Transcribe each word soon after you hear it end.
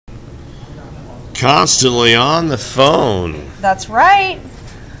Constantly on the phone. That's right.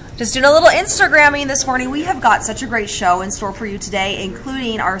 Just doing a little Instagramming this morning. We have got such a great show in store for you today,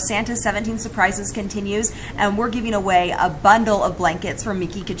 including our Santa's 17 Surprises continues, and we're giving away a bundle of blankets from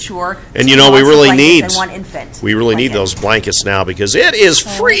Minky Couture. And you know, we really need one infant. We really need those blankets now because it is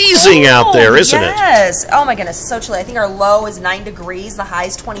freezing out there, isn't it? Yes. Oh my goodness, it's so chilly. I think our low is 9 degrees, the high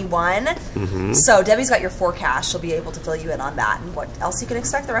is 21. So Debbie's got your forecast. She'll be able to fill you in on that and what else you can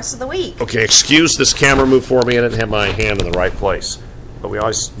expect the rest of the week. Okay, excuse this camera move for me. I didn't have my hand in the right place. But we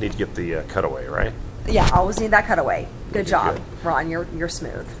always need to get the cutaway, right? Yeah, always need that cutaway. Good job, Ron. You're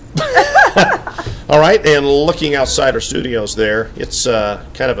smooth. All right, and looking outside our studios there, it's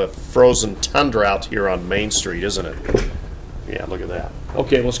kind of a frozen tundra out here on Main Street, isn't it? Yeah, look at that.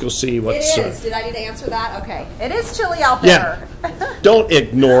 Okay, let's go see what's... It is. Did I need to answer that? Okay. It is chilly out there. Yeah. Don't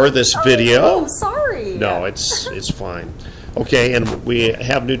ignore this video. Oh, sorry. No, it's fine. Okay, and we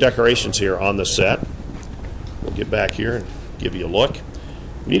have new decorations here on the set. We'll get back here and give you a look.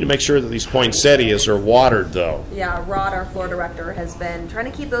 We need to make sure that these poinsettias are watered, though. Yeah, Rod, our floor director, has been trying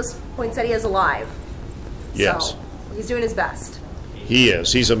to keep those poinsettias alive. Yes. So, he's doing his best. He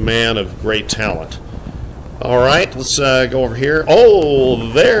is. He's a man of great talent. All right, let's go over here.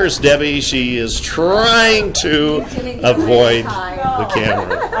 Oh, there's Debbie. She is trying to avoid the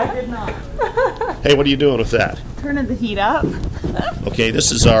camera. I did not. Hey, what are you doing with that? Turning the heat up. Okay,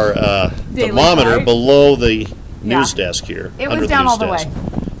 this is our Daily thermometer light. below the news desk here. It under was the down news all the desk. way.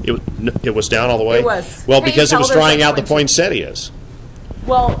 It was down all the way? It was. Well, Can you because it tell was there's drying like out the 22? poinsettias.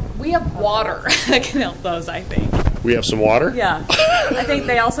 Well, we have water that can help those, I think. We have some water? Yeah. I think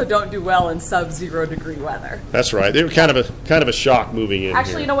they also don't do well in sub-0 degree weather. That's right. They were kind of a shock moving in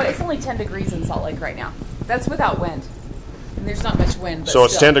Actually, here. you know what? It's only 10 degrees in Salt Lake right now. That's without wind. And there's not much wind. But So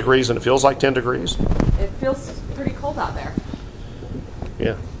it's still, 10 degrees and it feels like 10 degrees? It feels pretty cold out there.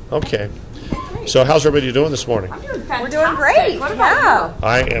 Yeah. Okay. So how's everybody doing this morning? I'm doing fantastic. We're doing great. What about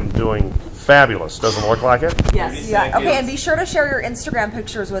I am doing fabulous. Doesn't look like it? you? Yes. Yeah. Okay, and be sure to share your Instagram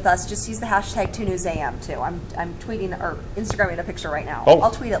pictures with us. Just use the hashtag 2newsam too. I'm tweeting or Instagramming a picture right now.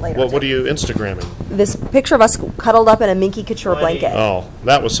 I'll tweet it later. What are you Instagramming? This picture of us cuddled up in a Minky Couture blanket. Oh,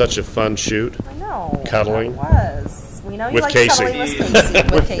 that was such a fun shoot. I know. Cuddling. It was. We know you With like Casey. cuddling with Casey.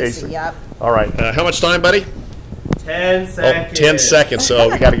 With with Casey. Casey. Yep. All right. How much time, buddy? 10 seconds. 10 seconds, so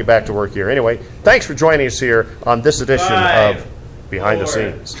we got to get back to work here. Anyway, thanks for joining us here on this edition 5, of Behind the 4,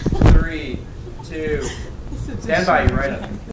 Scenes. 3, 2, stand by, you right up.